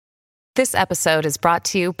This episode is brought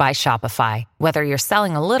to you by Shopify. Whether you're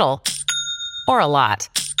selling a little or a lot,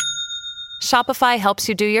 Shopify helps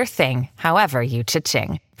you do your thing, however you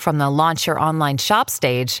cha-ching. From the launch your online shop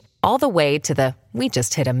stage, all the way to the we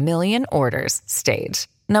just hit 1 million orders stage.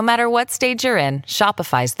 No matter what stage you're in,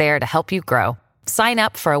 Shopify's there to help you grow. Sign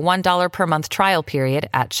up for a $1 per month trial period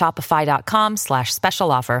at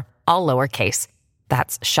shopify.com/special offer, all lowercase.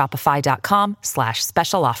 That's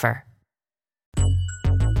shopify.com/special offer.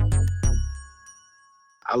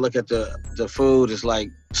 I look at the food as like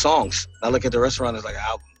songs. I look at the restaurant as like an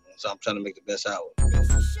album. So I'm trying to make the best album.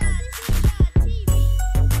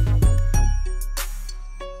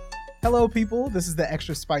 Hello, people. This is the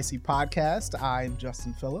Extra Spicy Podcast. I'm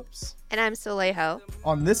Justin Phillips. And I'm Solejo.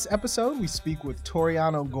 On this episode, we speak with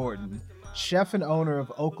Toriano Gordon, chef and owner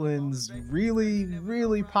of Oakland's really,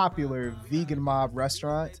 really popular Vegan Mob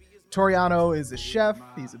restaurant. Toriano is a chef,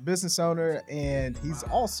 he's a business owner, and he's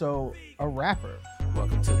also a rapper.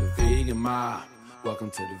 Welcome to the Vegan Mob.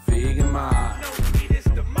 Welcome to the Vegan Mob.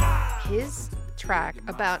 His track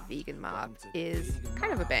about Vegan Mob is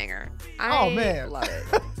kind of a banger. Man. Love it.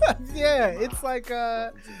 Yeah, it's like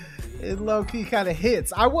it low-key kind of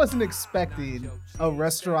hits. I wasn't expecting a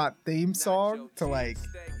restaurant theme song to like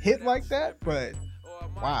hit like that, but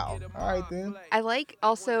wow. All right then. I like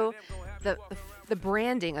also the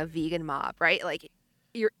branding of Vegan Mob, right? Like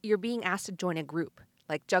you're being asked to join a group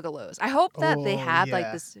like Juggalos. I hope that they have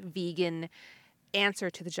like this vegan answer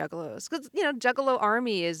to the Juggalos, because Juggalo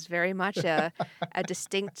Army is very much a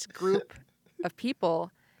distinct group of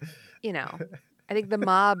people. I think the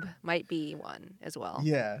mob might be one as well.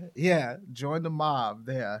 Yeah. Join the mob.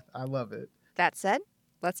 Yeah, I love it. That said,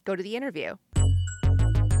 let's go to the interview.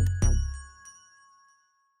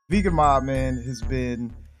 Vegan Mob, man, has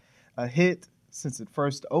been a hit since it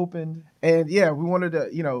first opened. And yeah, we wanted to,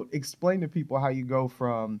 explain to people how you go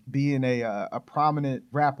from being a prominent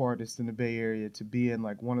rap artist in the Bay Area to being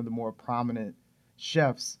like one of the more prominent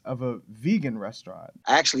chefs of a vegan restaurant.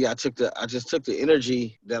 Actually, I just took the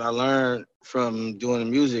energy that I learned from doing the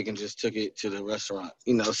music and just took it to the restaurant.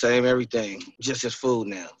 Same everything, just as food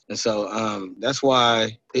now. And so that's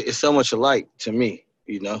why it's so much alike to me.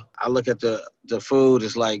 I look at the food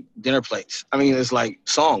as like dinner plates. It's like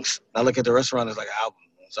songs. I look at the restaurant as like an album.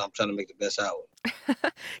 So I'm trying to make the best album.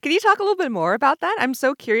 Can you talk a little bit more about that? I'm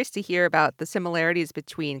so curious to hear about the similarities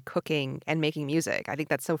between cooking and making music. I think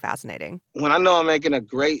that's so fascinating. When I know I'm making a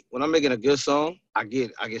good song, I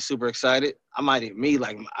get super excited. I might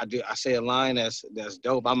I say a line that's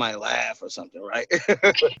dope. I might laugh or something, right?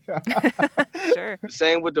 Sure.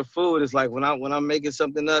 Same with the food. It's like when I'm making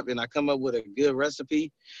something up and I come up with a good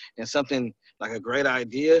recipe and something like a great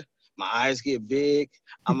idea, my eyes get big.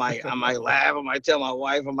 I might laugh. I might tell my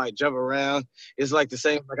wife. I might jump around. It's like the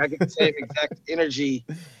same. Like I get the same exact energy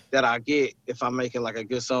that I get if I'm making like a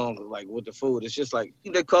good song, like with the food. It's just like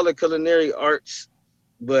they call it culinary arts,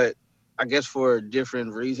 but I guess for a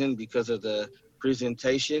different reason because of the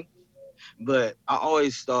presentation. But I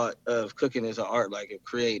always thought of cooking as an art, like of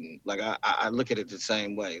creating. Like I look at it the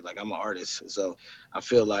same way. Like I'm an artist, so I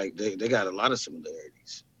feel like they got a lot of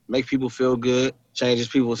similarities. Make people feel good, changes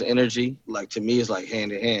people's energy. Like to me, it's like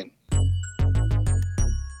hand in hand.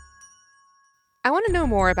 I want to know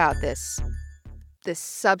more about this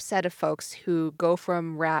subset of folks who go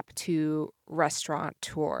from rap to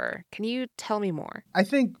restaurateur. Can you tell me more? I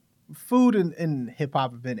think food and hip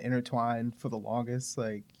hop have been intertwined for the longest.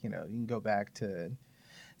 Like, you can go back to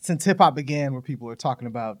since hip hop began where people are talking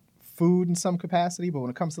about food in some capacity, but when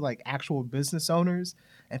it comes to like actual business owners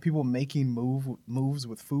and people making moves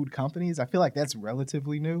with food companies, I feel like that's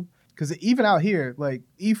relatively new. Because even out here, like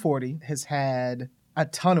E40 has had a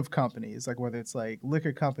ton of companies, like whether it's like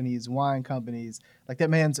liquor companies, wine companies, like that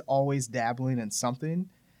man's always dabbling in something.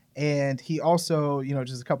 And he also,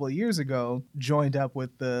 just a couple of years ago, joined up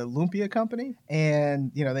with the Lumpia company.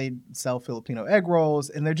 And, they sell Filipino egg rolls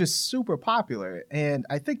and they're just super popular. And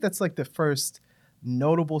I think that's like the first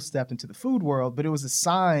notable step into the food world, but it was a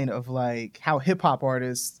sign of like how hip hop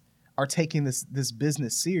artists are taking this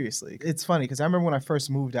business seriously. It's funny because I remember when I first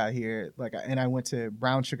moved out here, and I went to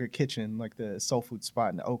Brown Sugar Kitchen, like the soul food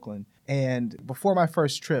spot in Oakland. And before my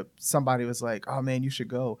first trip, somebody was like, "Oh man, you should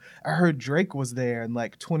go. I heard Drake was there in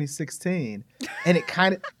like 2016," and it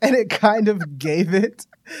kind of gave it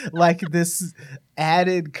like this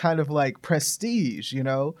added kind of like prestige,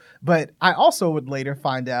 But I also would later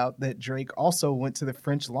find out that Drake also went to the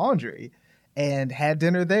French Laundry and had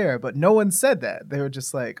dinner there, but no one said that. They were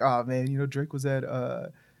just like, "Oh man, Drake was at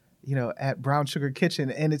at Brown Sugar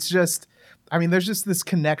Kitchen." And it's just, there's just this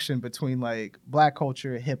connection between like Black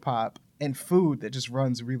culture, hip hop, and food that just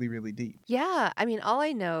runs really, really deep. Yeah. I mean, all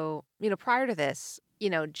I know, prior to this,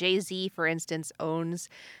 Jay-Z, for instance, owns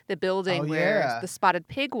the building where the Spotted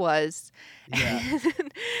Pig was. Yeah.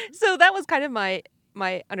 So that was kind of my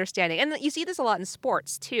understanding. And you see this a lot in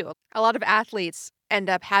sports, too. A lot of athletes end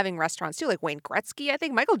up having restaurants, too, like Wayne Gretzky. I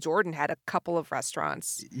think Michael Jordan had a couple of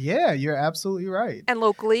restaurants. Yeah, you're absolutely right. And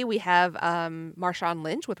locally, we have Marshawn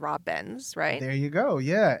Lynch with Rob Benz, right? There you go,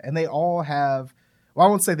 yeah. And they all have, well, I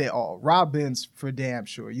won't say they all. Rob Benz, for damn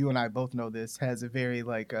sure, you and I both know this, has a very,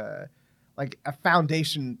 like a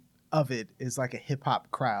foundation of it is like a hip-hop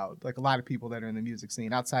crowd. Like a lot of people that are in the music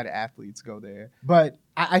scene outside of athletes go there. But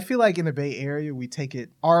I feel like in the Bay Area,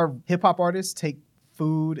 our hip-hop artists take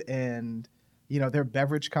food and, their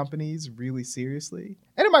beverage companies really seriously.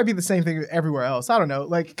 And it might be the same thing everywhere else. I don't know.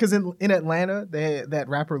 Like, because in Atlanta, that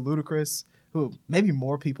rapper Ludacris, who maybe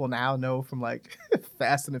more people now know from like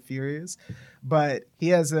Fast and the Furious, but he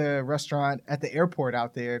has a restaurant at the airport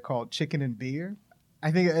out there called Chicken and Beer.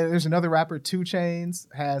 I think there's another rapper, 2 Chainz,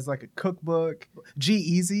 has like a cookbook.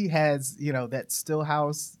 G-Eazy has, that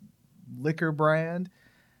Stillhouse liquor brand.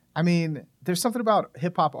 I mean, there's something about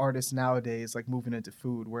hip-hop artists nowadays, like moving into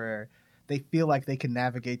food, where they feel like they can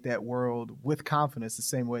navigate that world with confidence the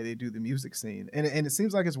same way they do the music scene. And it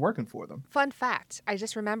seems like it's working for them. Fun fact, I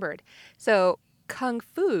just remembered. So Kung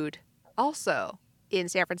Food, also in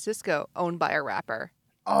San Francisco, owned by a rapper.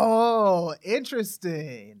 Oh,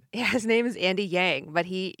 interesting. Yeah, his name is Andy Yang, but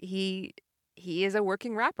he is a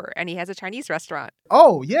working rapper, and he has a Chinese restaurant.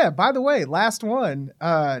 Oh, yeah. By the way, last one,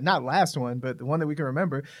 not last one, but the one that we can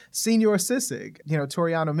remember, Senor Sisig,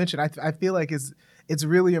 Toriano mentioned. I feel like it's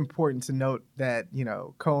really important to note that,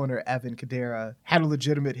 co-owner Evan Kadera had a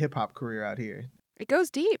legitimate hip-hop career out here. It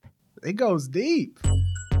goes deep. It goes deep.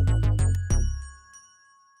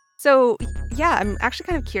 So, yeah, I'm actually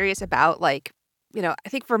kind of curious about, like, I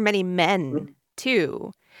think for many men,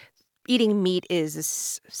 too, eating meat is a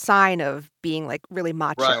sign of being, like, really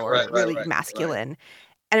macho or really masculine. Right.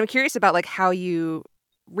 And I'm curious about, like, how you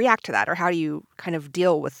react to that or how do you kind of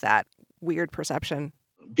deal with that weird perception?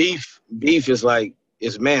 Beef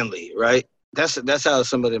is manly, right? That's how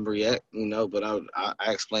some of them react, but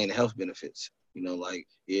I explain the health benefits,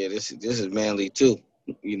 this is manly, too.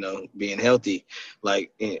 Being healthy,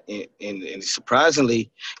 like, and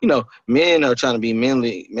surprisingly, men are trying to be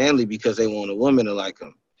manly because they want a woman to like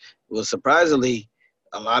them. Well, surprisingly,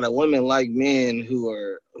 a lot of women like men who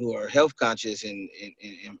are health conscious and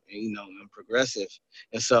progressive.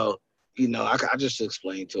 And so, I just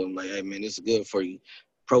explained to them, like, hey man, it's good for you.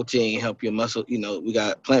 Protein help your muscle. We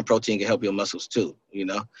got plant protein can help your muscles too.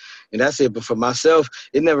 And that's it. But for myself,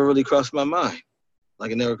 it never really crossed my mind.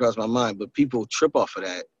 Like, it never crossed my mind, but people trip off of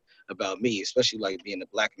that about me, especially like being a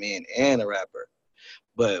black man and a rapper.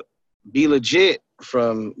 But Be Legit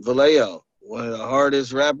from Vallejo, one of the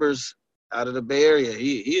hardest rappers out of the Bay Area,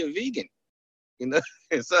 he a vegan,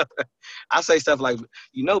 And so I say stuff like,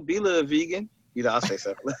 Be-La a vegan, I'll say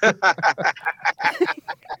stuff.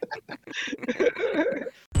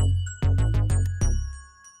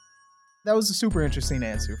 That was a super interesting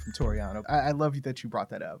answer from Toriano. I love that you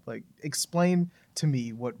brought that up. Like, explain to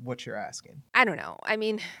me what you're asking. I don't know. I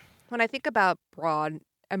mean, when I think about broad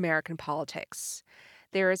American politics,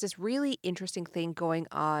 there is this really interesting thing going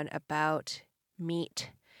on about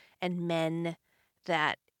meat and men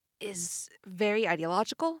that is very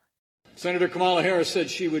ideological. Senator Kamala Harris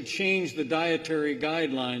said she would change the dietary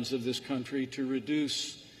guidelines of this country to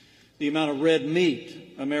reduce the amount of red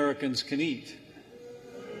meat Americans can eat.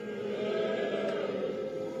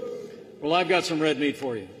 Well, I've got some red meat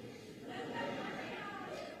for you.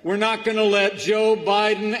 We're not going to let Joe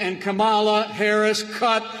Biden and Kamala Harris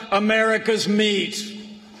cut America's meat.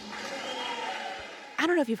 I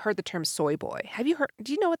don't know if you've heard the term soy boy. Have you heard?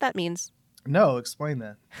 Do you know what that means? No, explain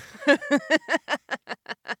that.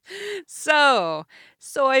 So,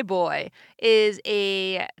 soy boy is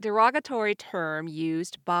a derogatory term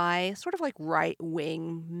used by sort of like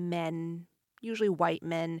right-wing men, usually white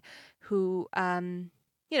men, who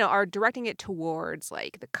are directing it towards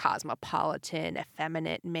like the cosmopolitan,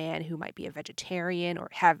 effeminate man who might be a vegetarian or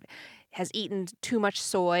has eaten too much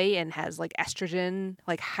soy and has like estrogen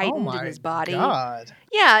like heightened in his body. God.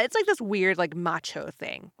 Yeah, it's like this weird like macho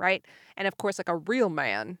thing, right? And of course, like a real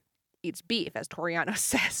man eats beef, as Toriano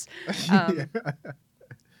says.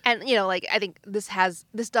 And like I think this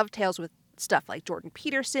dovetails with stuff like Jordan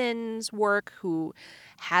Peterson's work, who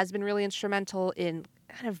has been really instrumental in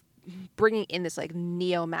kind of bringing in this like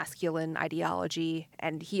neo-masculine ideology,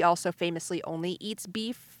 and he also famously only eats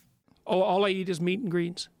beef. Oh, all I eat is meat and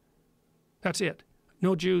greens. That's it.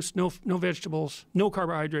 No juice, no vegetables, no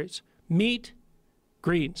carbohydrates. Meat,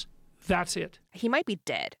 greens. That's it. He might be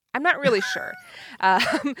dead. I'm not really sure.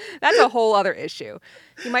 That's a whole other issue.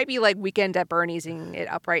 He might be like Weekend at Bernie's-ing it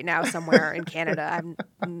up right now somewhere in Canada.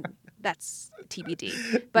 That's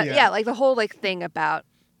TBD. But yeah, like the whole like thing about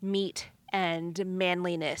meat and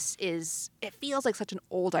manliness it feels like such an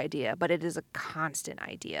old idea, but it is a constant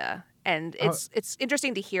idea. And it's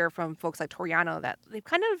interesting to hear from folks like Toriano that they've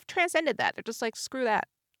kind of transcended that. They're just like, screw that.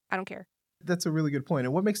 I don't care. That's a really good point.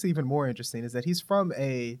 And what makes it even more interesting is that he's from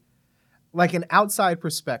an outside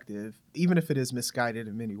perspective, even if it is misguided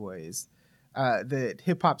in many ways. The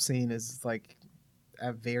hip hop scene is like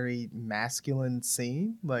a very masculine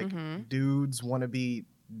scene. Like dudes want to be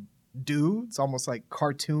dudes, almost like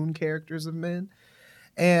cartoon characters of men.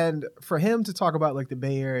 And for him to talk about like the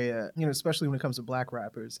Bay Area, especially when it comes to black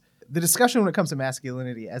rappers, the discussion when it comes to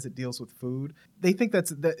masculinity as it deals with food, they think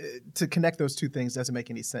to connect those two things doesn't make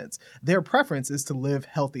any sense. Their preference is to live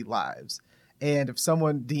healthy lives. And if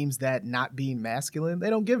someone deems that not being masculine, they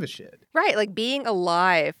don't give a shit. Right. Like being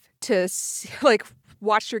alive to like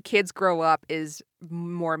watch your kids grow up is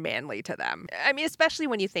more manly to them. I mean, especially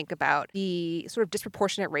when you think about the sort of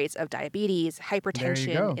disproportionate rates of diabetes,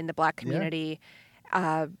 hypertension in the black community,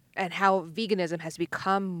 and how veganism has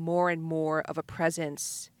become more and more of a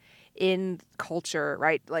presence in culture,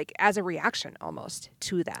 right? Like as a reaction almost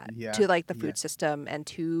to that, to like the food system and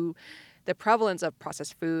to the prevalence of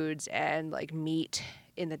processed foods and like meat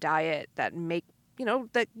in the diet that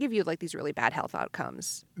that give you like these really bad health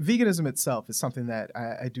outcomes. Veganism itself is something that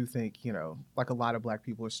I do think, like a lot of black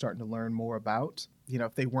people are starting to learn more about,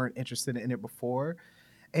 if they weren't interested in it before.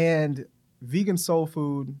 And vegan soul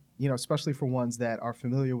food, especially for ones that are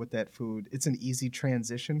familiar with that food, it's an easy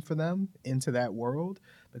transition for them into that world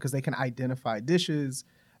because they can identify dishes,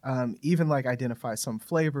 even like identify some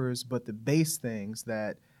flavors, but the base things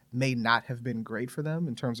that may not have been great for them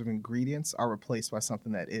in terms of ingredients are replaced by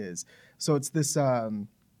something that is. So it's this,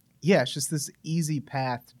 it's just this easy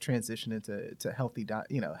path to transition into healthy,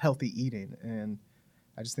 healthy eating. And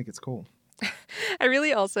I just think it's cool. I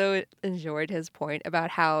really also enjoyed his point about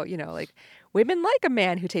how, like women like a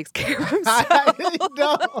man who takes care of himself.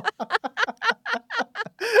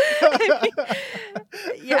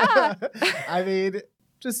 Yeah. I mean,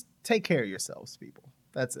 just take care of yourselves, people.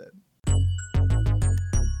 That's it.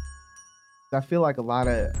 I feel like a lot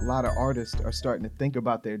of artists are starting to think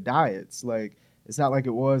about their diets. Like, it's not like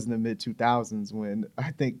it was in the mid-2000s when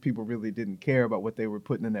I think people really didn't care about what they were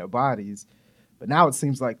putting in their bodies. But now it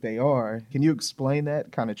seems like they are. Can you explain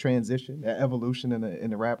that kind of transition, that evolution in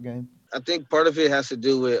the rap game? I think part of it has to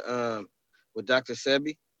do with Dr.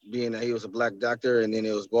 Sebi, being that he was a black doctor, and then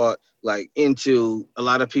it was brought like into a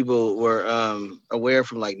lot of people were aware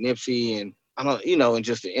from like Nipsey and and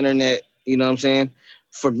just the internet. You know what I'm saying?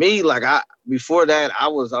 For me, like before that, I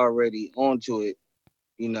was already onto it.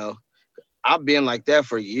 I've been like that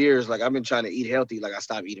for years. Like I've been trying to eat healthy. Like I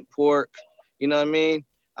stopped eating pork. You know what I mean?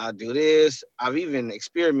 I do this. I've even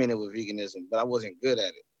experimented with veganism, but I wasn't good at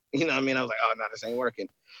it. You know what I mean? I was like, oh, no, this ain't working.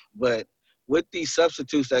 But with these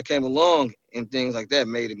substitutes that came along and things like that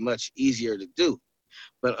made it much easier to do.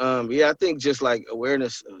 But I think just like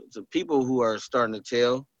awareness to people who are starting to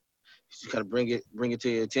tell, just kind of bring it to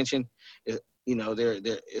your attention.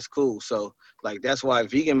 It's cool. So like that's why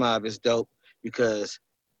Vegan Mob is dope, because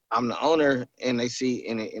I'm the owner and they see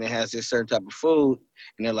and it has this certain type of food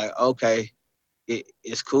and they're like, okay,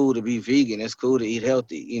 it's cool to be vegan. It's cool to eat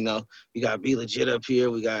healthy. We got Be Legit up here.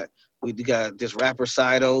 We got this rapper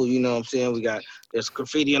Sido. You know what I'm saying? There's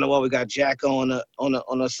graffiti on the wall. We got Jack on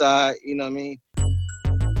the side. You know what I mean?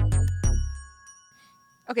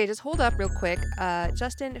 Okay, just hold up real quick.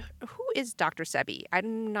 Justin, who is Dr. Sebi?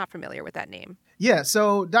 I'm not familiar with that name. Yeah,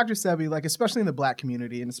 so Dr. Sebi, like especially in the black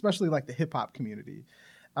community and especially like the hip hop community,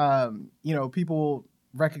 people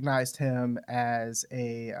recognized him as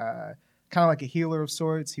a kind of like a healer of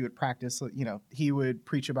sorts. He would practice, he would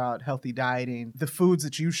preach about healthy dieting, the foods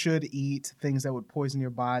that you should eat, things that would poison your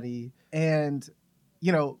body. And,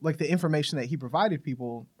 like the information that he provided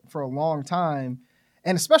people for a long time.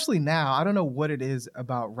 And especially now, I don't know what it is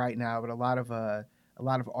about right now, but a lot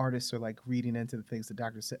of artists are like reading into the things that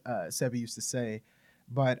Dr. Sebi used to say.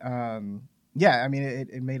 But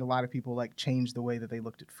it made a lot of people like change the way that they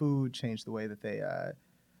looked at food, change the way that they,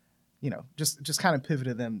 just kind of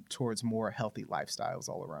pivoted them towards more healthy lifestyles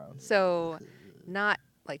all around. So not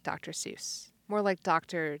like Dr. Seuss, more like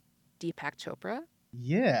Dr. Deepak Chopra.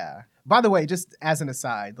 Yeah. By the way, just as an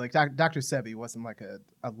aside, like Dr. Sebi wasn't like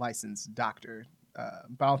a licensed doctor.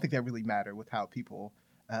 But I don't think that really mattered with how people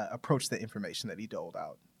approach the information that he doled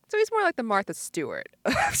out. So he's more like the Martha Stewart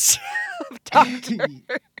of doctor.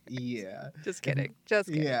 Yeah. Just kidding.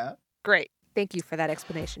 Yeah. Great. Thank you for that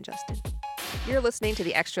explanation, Justin. You're listening to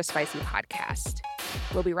the Extra Spicy Podcast.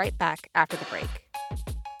 We'll be right back after the break.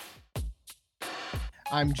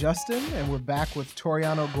 I'm Justin, and we're back with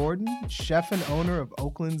Toriano Gordon, chef and owner of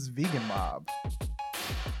Oakland's Vegan Mob.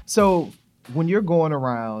 So when you're going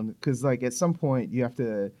around, because like at some point you have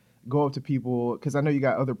to go up to people, because I know you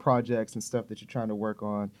got other projects and stuff that you're trying to work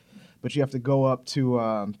on, but you have to go up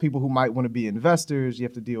to people who might want to be investors. You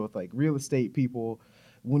have to deal with like real estate people.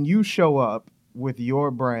 When you show up with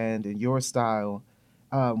your brand and your style,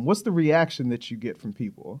 what's the reaction that you get from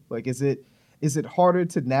people? Like, is it harder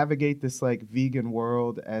to navigate this like vegan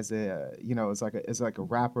world as a, you know, as like a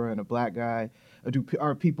rapper and a black guy? Or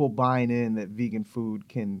are people buying in that vegan food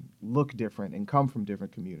can look different and come from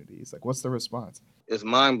different communities? Like, what's the response? It's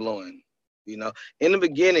mind blowing. You know, in the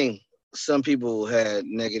beginning, some people had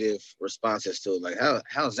negative responses to it, like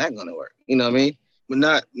how's that going to work? You know what I mean? But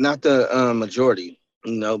not the majority.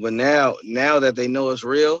 You know, but now that they know it's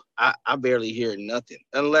real, I barely hear nothing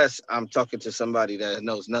unless I'm talking to somebody that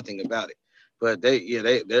knows nothing about it. But they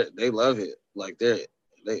love it. Like they're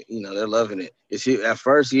loving it. It's at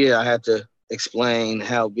first, I had to explain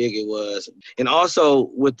how big it was, and also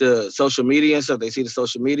with the social media and stuff, they see the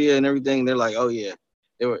social media and everything. They're like, oh yeah,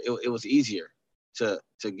 it was easier to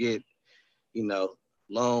get, you know,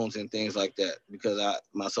 loans and things like that because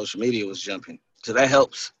my social media was jumping. So that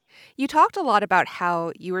helps. You talked a lot about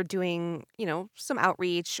how you were doing, you know, some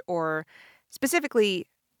outreach or specifically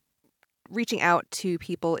reaching out to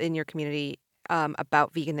people in your community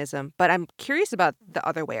about veganism. But I'm curious about the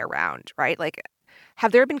other way around, right? Like,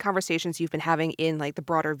 have there been conversations you've been having in like the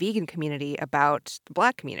broader vegan community about the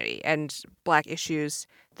Black community and Black issues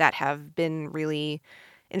that have been really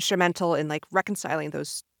instrumental in like reconciling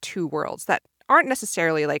those two worlds that aren't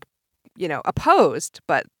necessarily like, you know, opposed,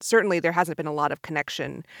 but certainly there hasn't been a lot of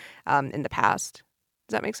connection in the past.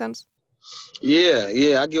 Does that make sense? Yeah,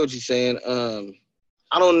 I get what you're saying.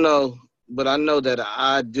 I don't know, but I know that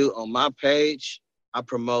I do on my page, I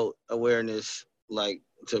promote awareness like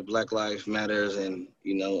to Black Lives Matters and,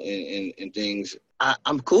 you know, and things.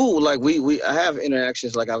 I'm cool. Like I have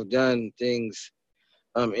interactions, like I've done things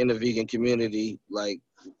in the vegan community, like,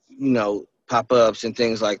 you know, pop-ups and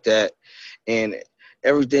things like that. And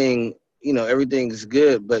everything, you know, everything's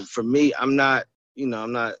good. But for me, I'm not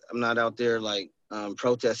out there like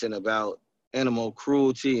protesting about animal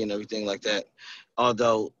cruelty and everything like that.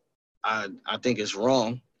 Although I think it's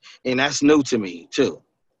wrong. And that's new to me too.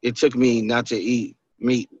 It took me not to eat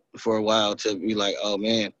meat for a while to be like, oh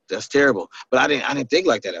man, that's terrible. But I didn't think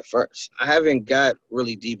like that at first. I haven't got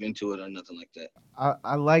really deep into it or nothing like that.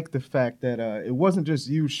 I like the fact that it wasn't just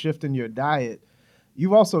you shifting your diet.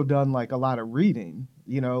 You've also done like a lot of reading,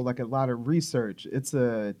 you know, like a lot of research. It's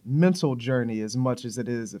a mental journey as much as it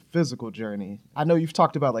is a physical journey. I know you've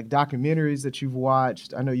talked about like documentaries that you've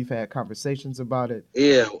watched. I know you've had conversations about it.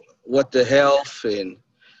 Yeah, What the Health and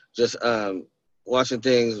just watching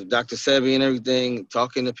things with Dr. Sebi and everything,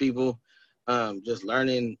 talking to people, just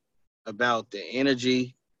learning about the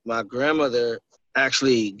energy. My grandmother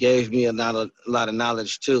actually gave me a lot of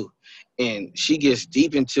knowledge too. And she gets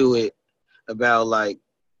deep into it about like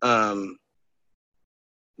the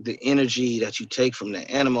energy that you take from the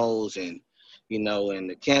animals and, you know, and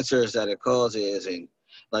the cancers that it causes. And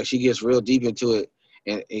like she gets real deep into it.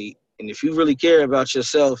 And if you really care about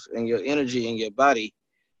yourself and your energy and your body,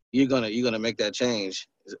 you're gonna make that change,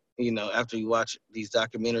 you know, after you watch these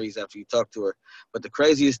documentaries, after you talk to her. But the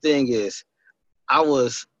craziest thing is I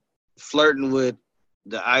was flirting with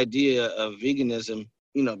the idea of veganism,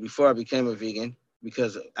 you know, before I became a vegan,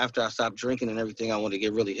 because after I stopped drinking and everything, I wanted to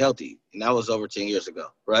get really healthy. And that was over 10 years ago,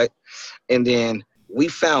 right? And then we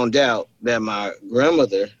found out that my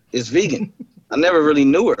grandmother is vegan. I never really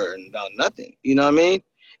knew her about nothing, you know what I mean?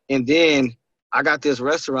 And then I got this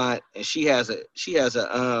restaurant and she has a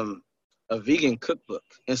vegan cookbook.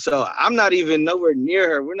 And so I'm not even nowhere near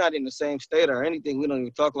her. We're not in the same state or anything. We don't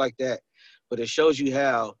even talk like that. But it shows you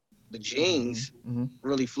how the genes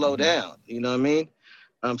really flow down, you know what I mean?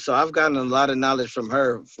 So I've gotten a lot of knowledge from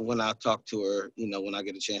her for when I talk to her, you know, when I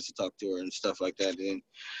get a chance to talk to her and stuff like that. And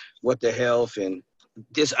What the Health and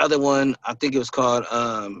this other one, I think it was called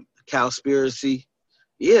Cowspiracy.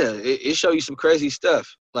 Yeah, it show you some crazy stuff.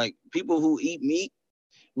 Like people who eat meat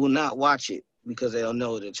will not watch it because they don't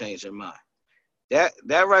know it'll change their mind. That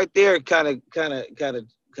right there kind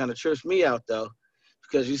of trips me out though,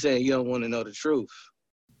 because you're saying you don't want to know the truth.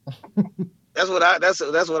 That's what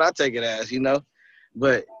I take it as, you know.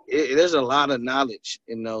 But there's a lot of knowledge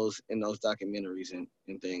in those documentaries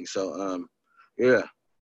and things. So yeah,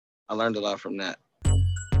 I learned a lot from that.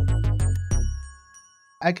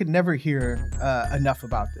 I could never hear enough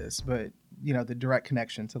about this, but the direct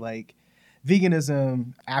connection to like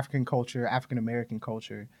veganism, African culture, African American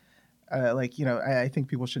culture. I think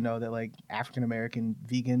people should know that like African American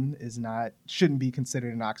vegan shouldn't be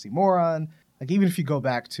considered an oxymoron. Like even if you go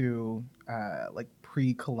back to like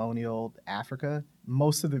pre-colonial Africa,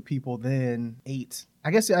 most of the people then ate,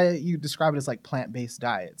 I guess you describe it as like plant-based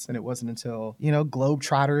diets. And it wasn't until,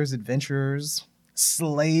 globetrotters, adventurers,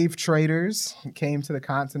 slave traders came to the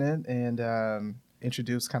continent and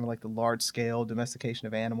introduced kind of like the large-scale domestication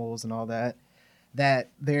of animals and all that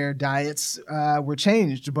their diets were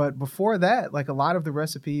changed. But before that, like a lot of the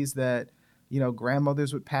recipes that,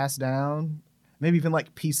 grandmothers would pass down, maybe even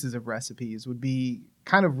like pieces of recipes would be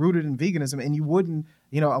kind of rooted in veganism. And you wouldn't,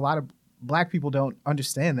 a lot of Black people don't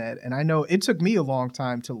understand that. And I know it took me a long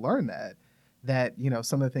time to learn that,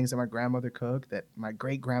 some of the things that my grandmother cooked, that my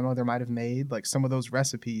great grandmother might have made, like some of those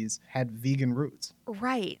recipes had vegan roots.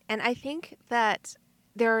 Right. And I think that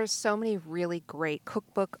there are so many really great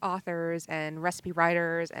cookbook authors and recipe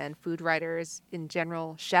writers and food writers in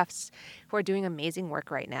general, chefs, who are doing amazing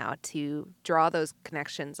work right now to draw those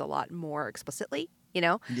connections a lot more explicitly,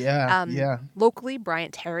 Yeah. Locally,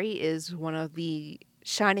 Bryant Terry is one of the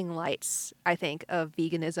shining lights, I think, of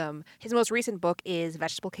veganism. His most recent book is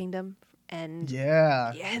Vegetable Kingdom. And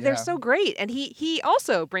they're so great. And he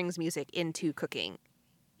also brings music into cooking.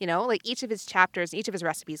 Like each of his chapters, each of his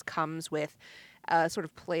recipes comes with a sort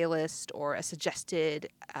of playlist or a suggested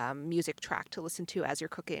music track to listen to as you're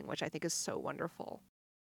cooking, which I think is so wonderful.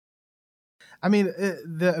 I mean,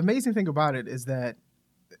 the amazing thing about it is that,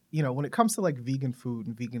 when it comes to like vegan food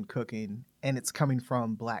and vegan cooking, and it's coming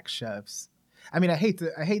from Black chefs, I mean, I hate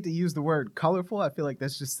to use the word colorful. I feel like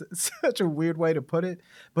that's just such a weird way to put it,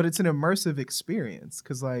 but it's an immersive experience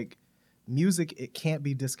because like music, it can't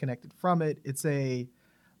be disconnected from it. It's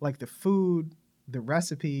like the food, the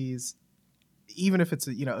recipes, even if it's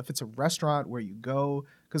a restaurant where you go,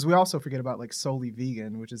 because we also forget about like Solely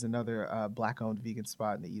Vegan, which is another Black-owned vegan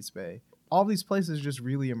spot in the East Bay. All these places are just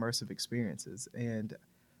really immersive experiences, and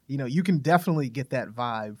you can definitely get that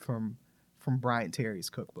vibe from Bryant Terry's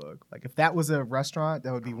cookbook. Like if that was a restaurant,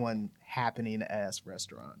 that would be one happening ass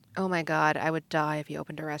restaurant. Oh my God, I would die if he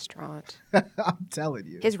opened a restaurant. I'm telling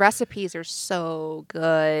you, his recipes are so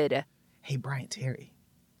good. Hey, Bryant Terry,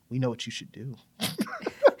 we know what you should do.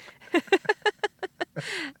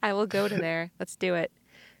 I will go to there. Let's do it.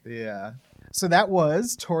 Yeah. So that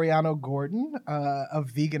was Toriano Gordon of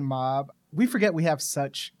Vegan Mob. We forget we have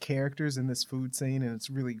such characters in this food scene, and it's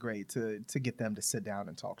really great to get them to sit down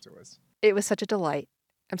and talk to us. It was such a delight.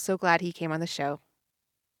 I'm so glad he came on the show.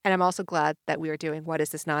 And I'm also glad that we are doing What Is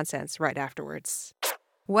This Nonsense right afterwards.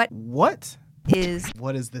 What is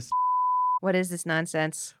this? What is this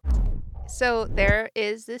nonsense? So there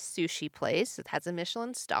is this sushi place that has a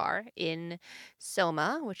Michelin star in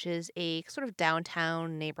Soma, which is a sort of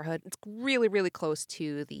downtown neighborhood. It's really, really close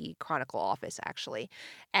to the Chronicle office, actually.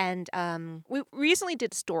 And we recently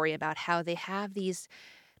did a story about how they have these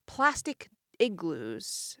plastic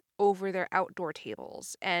igloos over their outdoor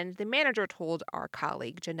tables. And the manager told our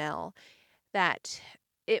colleague, Janelle, that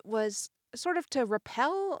it was sort of to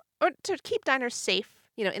repel or to keep diners safe,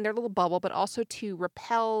 in their little bubble, but also to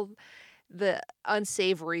repel the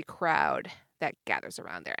unsavory crowd that gathers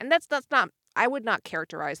around there. And that's not, I would not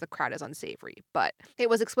characterize the crowd as unsavory, but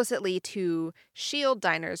it was explicitly to shield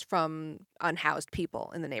diners from unhoused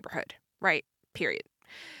people in the neighborhood, right? Period.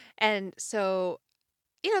 And so,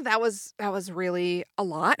 that was really a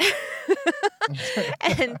lot.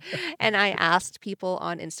 and I asked people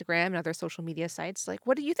on Instagram and other social media sites, like,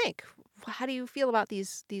 what do you think? How do you feel about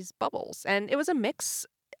these bubbles? And it was a mix,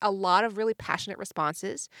 a lot of really passionate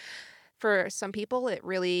responses. For some people, it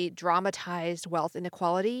really dramatized wealth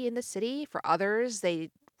inequality in the city. For others,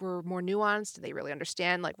 they were more nuanced. They really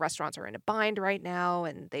understand, like, restaurants are in a bind right now,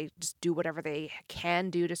 and they just do whatever they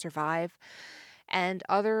can do to survive. And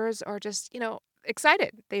others are just, excited.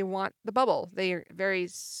 They want the bubble. They're very,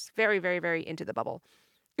 very, very, very into the bubble.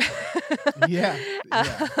 Yeah.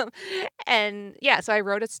 So I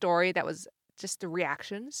wrote a story that was just the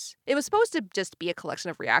reactions. It was supposed to just be a collection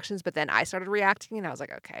of reactions, but then I started reacting and I was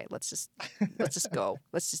like, okay, let's just go.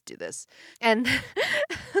 Let's just do this. And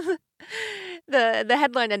the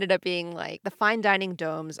headline ended up being like, the fine dining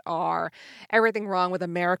domes are everything wrong with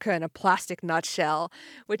America in a plastic nutshell,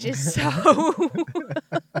 which is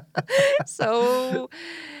so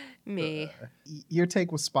me. Your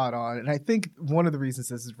take was spot on. And I think one of the reasons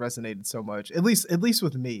this has resonated so much, at least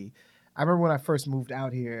with me, I remember when I first moved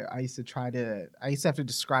out here, I used to have to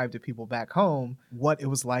describe to people back home what it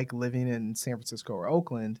was like living in San Francisco or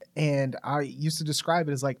Oakland. And I used to describe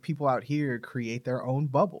it as like people out here create their own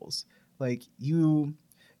bubbles. Like you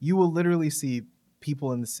you will literally see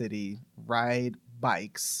people in the city ride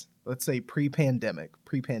bikes, let's say pre-pandemic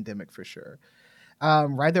for sure,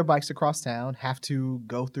 ride their bikes across town, have to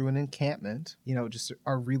go through an encampment, just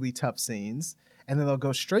are really tough scenes. And then they'll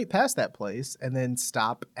go straight past that place and then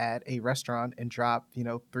stop at a restaurant and drop,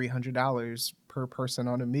 $300 per person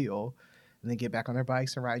on a meal, and then get back on their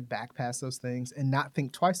bikes and ride back past those things and not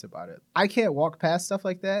think twice about it. I can't walk past stuff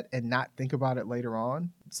like that and not think about it later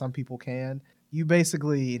on. Some people can. You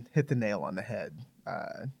basically hit the nail on the head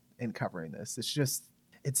in covering this.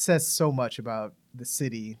 It says so much about the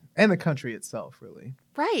city and the country itself, really.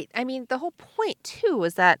 Right. I mean, the whole point, too,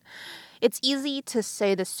 is that it's easy to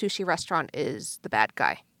say the sushi restaurant is the bad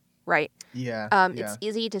guy, right? Yeah. It's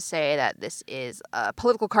easy to say that this is a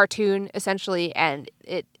political cartoon, essentially, and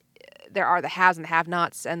there are the haves and the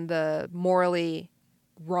have-nots and the morally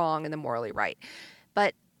wrong and the morally right.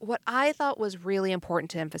 But what I thought was really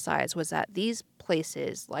important to emphasize was that these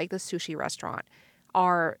places, like the sushi restaurant,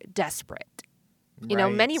 are desperate.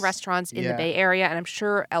 Many restaurants in the Bay Area, and I'm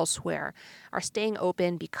sure elsewhere, are staying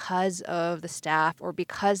open because of the staff or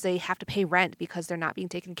because they have to pay rent because they're not being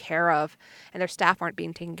taken care of and their staff aren't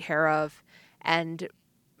being taken care of. And,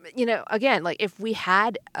 again, like if we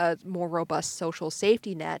had a more robust social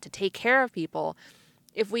safety net to take care of people,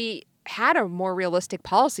 if we had a more realistic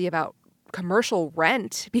policy about commercial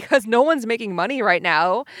rent, because no one's making money right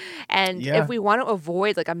now, and if we want to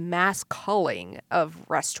avoid like a mass culling of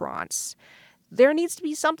restaurants, there needs to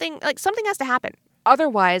be something has to happen.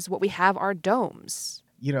 Otherwise, what we have are domes.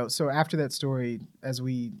 So after that story, as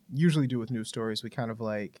we usually do with news stories, we kind of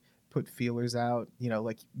like put feelers out,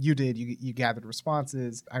 like you did, you gathered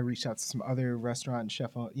responses. I reached out to some other restaurant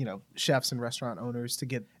chefs and restaurant owners to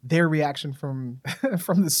get their reaction from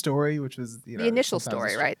the story, which was, the initial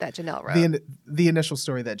story, right? That Janelle wrote. The initial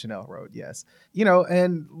story that Janelle wrote, yes.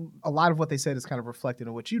 And a lot of what they said is kind of reflected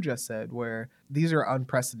in what you just said, where these are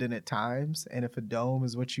unprecedented times. And if a dome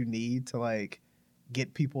is what you need to like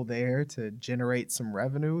get people there to generate some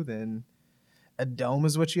revenue, then a dome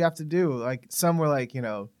is what you have to do. Like some were like,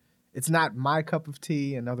 it's not my cup of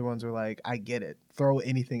tea, and other ones are like, I get it. Throw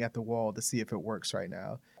anything at the wall to see if it works right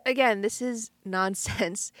now. Again, this is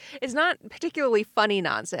nonsense. It's not particularly funny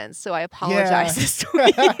nonsense, so I apologize this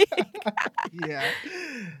week. Yeah.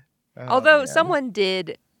 Although someone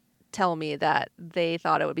did tell me that they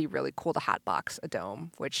thought it would be really cool to hotbox a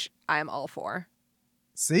dome, which I'm all for.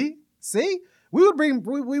 See? We would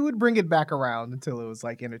bring it back around until it was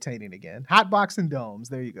like entertaining again. Hotbox and domes.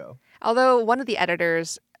 There you go. Although one of the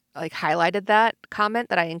editors like highlighted that comment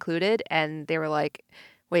that I included, and they were like,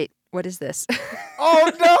 "Wait, what is this?"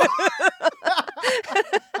 Oh no!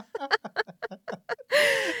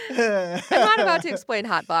 I'm not about to explain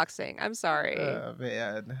hotboxing. I'm sorry. Oh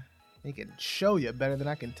man, he can show you better than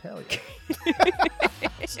I can tell you.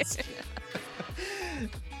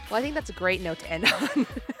 Well, I think that's a great note to end on.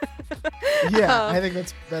 Yeah, I think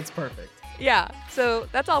that's perfect. Yeah, so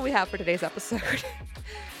that's all we have for today's episode.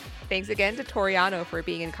 Thanks again to Toriano for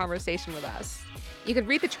being in conversation with us. You can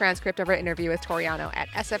read the transcript of our interview with Toriano at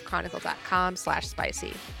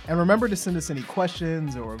sfchronicle.com/spicy. And remember to send us any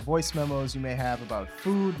questions or voice memos you may have about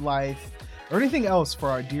food, life, or anything else for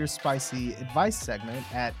our Dear Spicy advice segment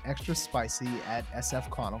at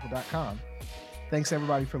extraspicy@sfchronicle.com. Thanks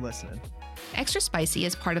everybody for listening. Extra Spicy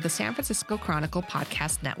is part of the San Francisco Chronicle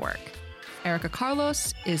podcast network. Erica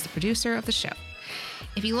Carlos is the producer of the show.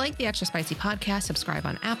 If you like the Extra Spicy podcast, subscribe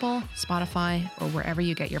on Apple, Spotify, or wherever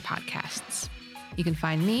you get your podcasts. You can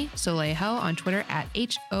find me, Soleil Ho, on Twitter at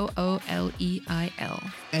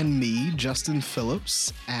HOOLEIL. And me, Justin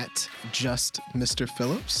Phillips, at Just Mr.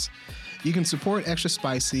 Phillips. You can support Extra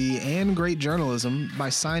Spicy and great journalism by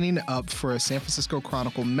signing up for a San Francisco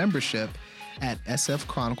Chronicle membership at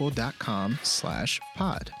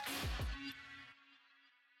sfchronicle.com/pod.